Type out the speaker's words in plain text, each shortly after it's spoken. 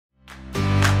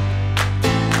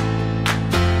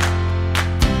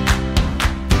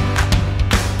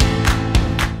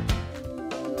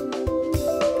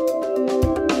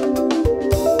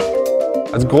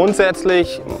Also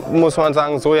grundsätzlich muss man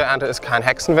sagen, Sojaernte ist kein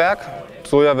Hexenwerk.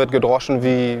 Soja wird gedroschen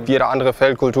wie jede andere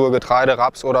Feldkultur, Getreide,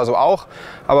 Raps oder so auch.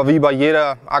 Aber wie bei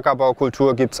jeder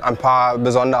Ackerbaukultur gibt es ein paar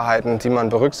Besonderheiten, die man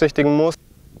berücksichtigen muss.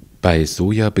 Bei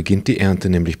Soja beginnt die Ernte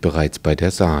nämlich bereits bei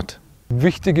der Saat.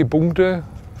 Wichtige Punkte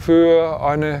für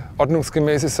eine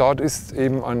ordnungsgemäße Saat ist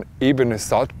eben ein ebenes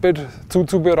Saatbett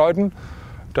zuzubereiten,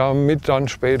 damit dann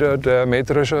später der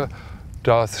Mähdrescher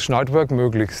das Schneidwerk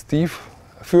möglichst tief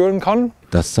führen kann.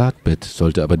 Das Saatbett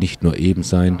sollte aber nicht nur eben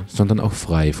sein, sondern auch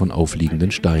frei von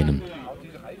aufliegenden Steinen.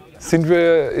 Sind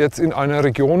wir jetzt in einer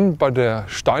Region, bei der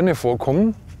Steine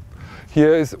vorkommen,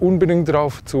 hier ist unbedingt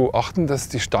darauf zu achten, dass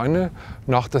die Steine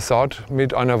nach der Saat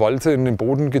mit einer Walze in den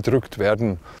Boden gedrückt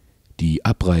werden. Die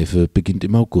Abreife beginnt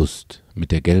im August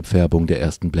mit der Gelbfärbung der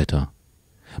ersten Blätter.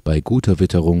 Bei guter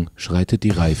Witterung schreitet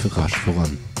die Reife rasch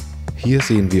voran. Hier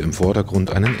sehen wir im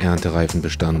Vordergrund einen erntereifen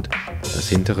Bestand. Das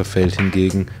hintere Feld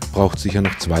hingegen braucht sicher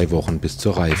noch 2 Wochen bis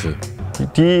zur Reife.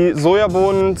 Die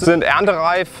Sojabohnen sind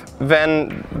erntereif,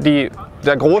 wenn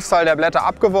der Großteil der Blätter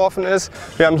abgeworfen ist.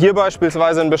 Wir haben hier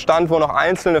beispielsweise einen Bestand, wo noch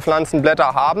einzelne Pflanzen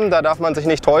Blätter haben. Da darf man sich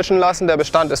nicht täuschen lassen. Der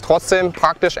Bestand ist trotzdem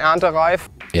praktisch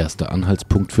erntereif. Erster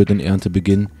Anhaltspunkt für den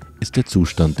Erntebeginn ist der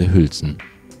Zustand der Hülsen.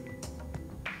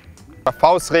 Die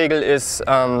Faustregel ist,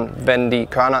 wenn die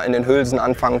Körner in den Hülsen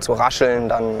anfangen zu rascheln,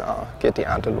 dann geht die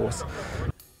Ernte los.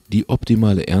 Die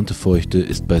optimale Erntefeuchte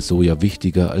ist bei Soja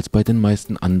wichtiger als bei den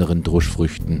meisten anderen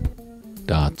Druschfrüchten,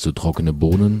 da zu trockene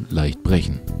Bohnen leicht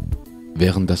brechen.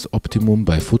 Während das Optimum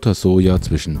bei Futtersoja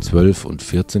zwischen 12 und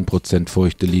 14%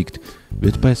 Feuchte liegt,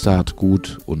 wird bei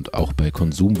Saatgut und auch bei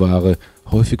Konsumware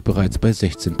häufig bereits bei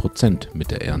 16%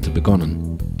 mit der Ernte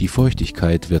begonnen. Die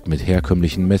Feuchtigkeit wird mit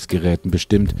herkömmlichen Messgeräten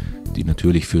bestimmt, die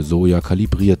natürlich für Soja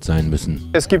kalibriert sein müssen.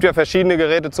 Es gibt ja verschiedene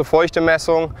Geräte zur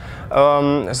Feuchtemessung.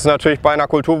 Es ist natürlich bei einer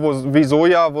Kultur wie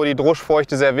Soja, wo die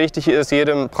Druschfeuchte sehr wichtig ist,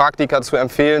 jedem Praktiker zu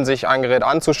empfehlen, sich ein Gerät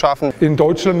anzuschaffen. In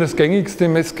Deutschland das gängigste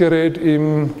Messgerät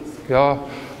im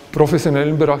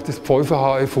professionellen Bereich des Pfeiffer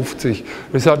HE50.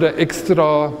 Das hat eine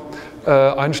extra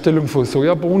Einstellung für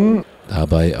Sojabohnen.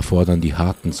 Dabei erfordern die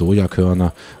harten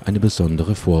Sojakörner eine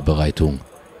besondere Vorbereitung.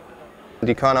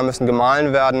 Die Körner müssen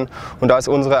gemahlen werden und da ist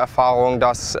unsere Erfahrung,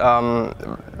 dass man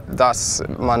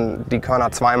die Körner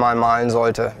 2-mal mahlen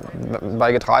sollte.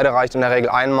 Bei Getreide reicht in der Regel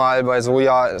einmal, bei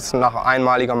Soja ist nach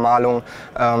einmaliger Mahlung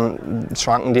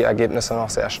schwanken die Ergebnisse noch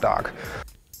sehr stark.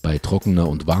 Bei trockener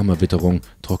und warmer Witterung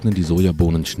trocknen die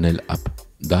Sojabohnen schnell ab.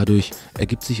 Dadurch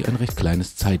ergibt sich ein recht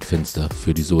kleines Zeitfenster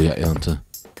für die Sojaernte.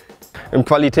 Im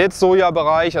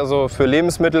Qualitätssojabereich, also für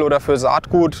Lebensmittel oder für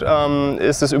Saatgut,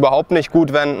 ist es überhaupt nicht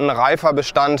gut, wenn ein reifer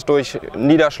Bestand durch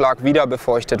Niederschlag wieder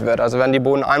befeuchtet wird. Also wenn die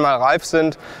Bohnen einmal reif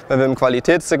sind, wenn wir im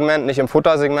Qualitätssegment, nicht im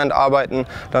Futtersegment arbeiten,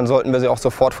 dann sollten wir sie auch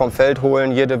sofort vom Feld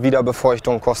holen. Jede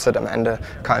Wiederbefeuchtung kostet am Ende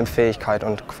Keimfähigkeit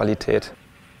und Qualität.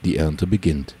 Die Ernte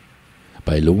beginnt.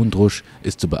 Bei Lohndrusch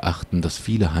ist zu beachten, dass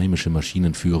viele heimische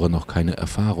Maschinenführer noch keine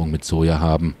Erfahrung mit Soja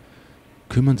haben.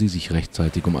 Kümmern Sie sich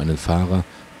rechtzeitig um einen Fahrer,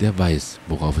 der weiß,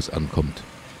 worauf es ankommt.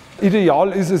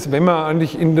 Ideal ist es, wenn man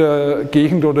eigentlich in der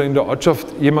Gegend oder in der Ortschaft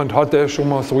jemand hat, der schon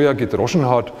mal Soja gedroschen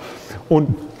hat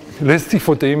und lässt sich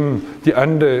von dem die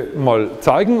Ernte mal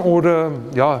zeigen oder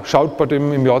schaut bei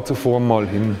dem im Jahr zuvor mal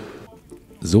hin.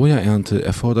 Sojaernte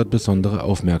erfordert besondere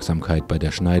Aufmerksamkeit bei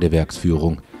der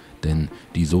Schneidewerksführung, denn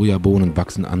die Sojabohnen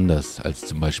wachsen anders als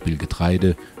zum Beispiel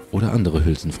Getreide oder andere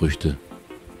Hülsenfrüchte.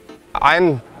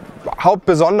 Eine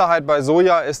Hauptbesonderheit bei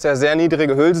Soja ist der sehr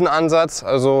niedrige Hülsenansatz.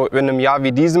 Also in einem Jahr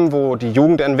wie diesem, wo die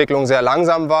Jugendentwicklung sehr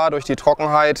langsam war durch die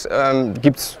Trockenheit,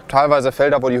 gibt es teilweise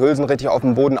Felder, wo die Hülsen richtig auf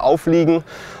dem Boden aufliegen.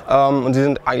 Und sie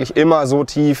sind eigentlich immer so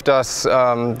tief, dass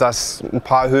ein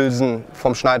paar Hülsen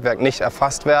vom Schneidwerk nicht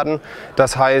erfasst werden.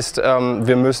 Das heißt,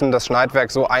 wir müssen das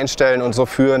Schneidwerk so einstellen und so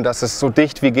führen, dass es so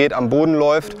dicht wie geht am Boden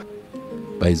läuft.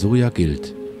 Bei Soja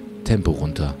gilt: Tempo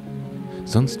runter.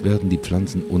 Sonst werden die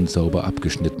Pflanzen unsauber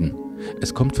abgeschnitten.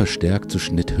 Es kommt verstärkt zu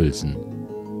Schnitthülsen.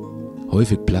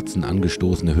 Häufig platzen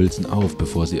angestoßene Hülsen auf,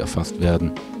 bevor sie erfasst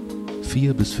werden.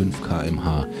 4 bis 5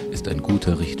 km/h ist ein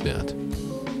guter Richtwert.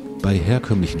 Bei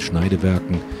herkömmlichen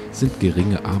Schneidewerken sind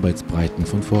geringe Arbeitsbreiten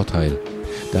von Vorteil,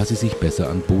 da sie sich besser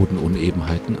an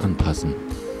Bodenunebenheiten anpassen.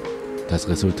 Das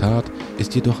Resultat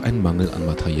ist jedoch ein Mangel an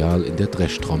Material in der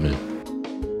Dreschtrommel.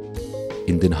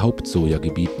 In den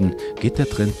Hauptsojagebieten geht der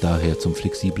Trend daher zum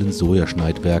flexiblen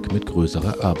Sojaschneidwerk mit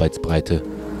größerer Arbeitsbreite.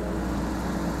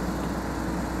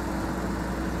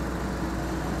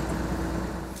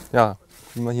 Ja,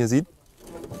 wie man hier sieht,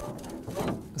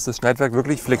 ist das Schneidwerk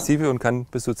wirklich flexibel und kann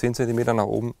bis zu 10 cm nach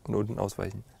oben und unten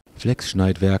ausweichen.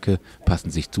 Flexschneidwerke passen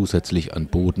sich zusätzlich an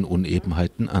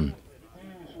Bodenunebenheiten an.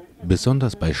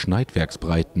 Besonders bei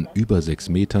Schneidwerksbreiten über 6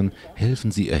 Metern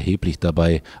helfen sie erheblich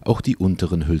dabei, auch die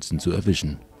unteren Hülsen zu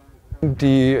erwischen.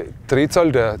 Die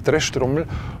Drehzahl der Dreschtrommel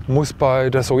muss bei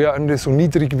der Sojaernte so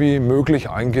niedrig wie möglich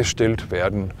eingestellt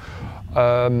werden,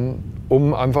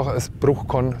 um einfach das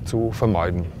Bruchkorn zu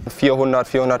vermeiden. 400,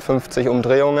 450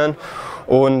 Umdrehungen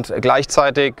und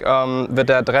gleichzeitig wird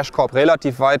der Dreschkorb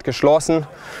relativ weit geschlossen.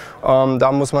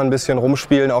 Da muss man ein bisschen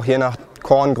rumspielen, auch je nach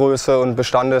Korngröße und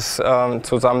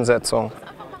Bestandeszusammensetzung.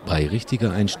 Bei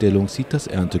richtiger Einstellung sieht das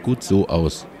Erntegut so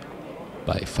aus,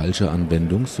 bei falscher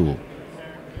Anwendung so.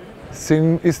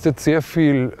 Ist jetzt sehr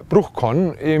viel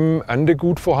Bruchkorn im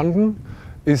Erntegut vorhanden,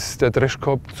 ist der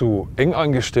Dreschkorb zu eng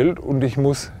eingestellt und ich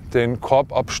muss den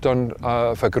Korbabstand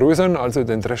vergrößern, also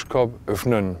den Dreschkorb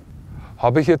öffnen.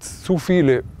 Habe ich jetzt zu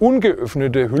viele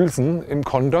ungeöffnete Hülsen im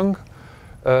Korntank,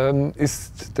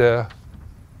 ist der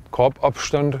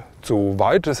Korbabstand zu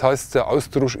weit, das heißt der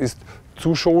Austrusch ist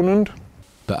zu schonend.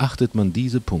 Beachtet man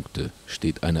diese Punkte,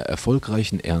 steht einer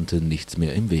erfolgreichen Ernte nichts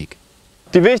mehr im Weg.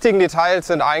 Die wichtigen Details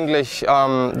sind eigentlich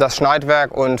das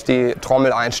Schneidwerk und die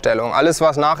Trommeleinstellung. Alles,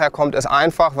 was nachher kommt, ist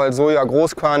einfach, weil Soja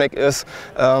großkörnig ist.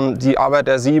 Die Arbeit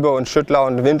der Siebe und Schüttler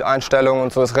und Windeinstellungen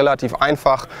und so ist relativ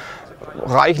einfach.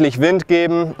 Reichlich Wind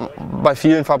geben. Bei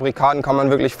vielen Fabrikaten kann man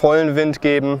wirklich vollen Wind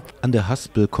geben. An der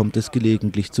Haspel kommt es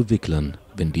gelegentlich zu Wicklern,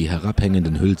 wenn die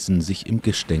herabhängenden Hülsen sich im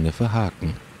Gestänge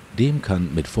verhaken. Dem kann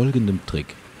mit folgendem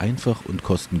Trick einfach und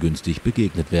kostengünstig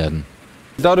begegnet werden.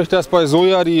 Dadurch, dass bei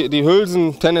Soja die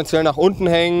Hülsen tendenziell nach unten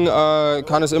hängen,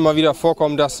 kann es immer wieder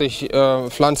vorkommen, dass sich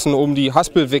Pflanzen um die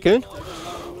Haspel wickeln.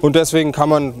 Und deswegen kann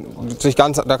man sich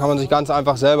ganz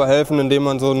einfach selber helfen, indem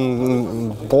man so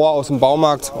ein Rohr aus dem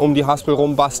Baumarkt um die Haspel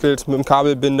rumbastelt mit dem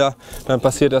Kabelbinder. Dann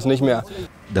passiert das nicht mehr.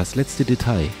 Das letzte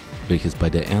Detail, welches bei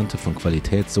der Ernte von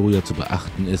Qualitätssoja zu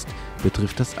beachten ist,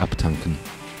 betrifft das Abtanken.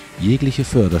 Jegliche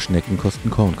Förderschnecken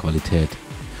kosten Kornqualität.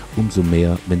 Umso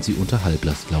mehr, wenn sie unter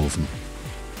Halblast laufen.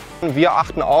 Wir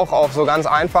achten auch auf so ganz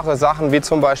einfache Sachen, wie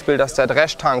zum Beispiel, dass der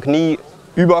Dreschtank nie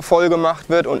übervoll gemacht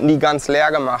wird und nie ganz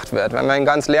leer gemacht wird. Wenn wir ihn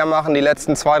ganz leer machen, die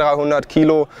letzten 200, 300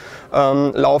 Kilo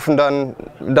laufen dann,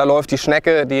 da läuft die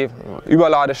Schnecke, die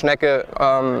Überladeschnecke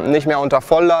nicht mehr unter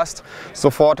Volllast.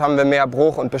 Sofort haben wir mehr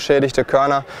Bruch und beschädigte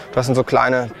Körner. Das sind so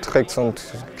kleine Tricks und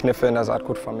Kniffe in der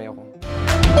Saatgutvermehrung.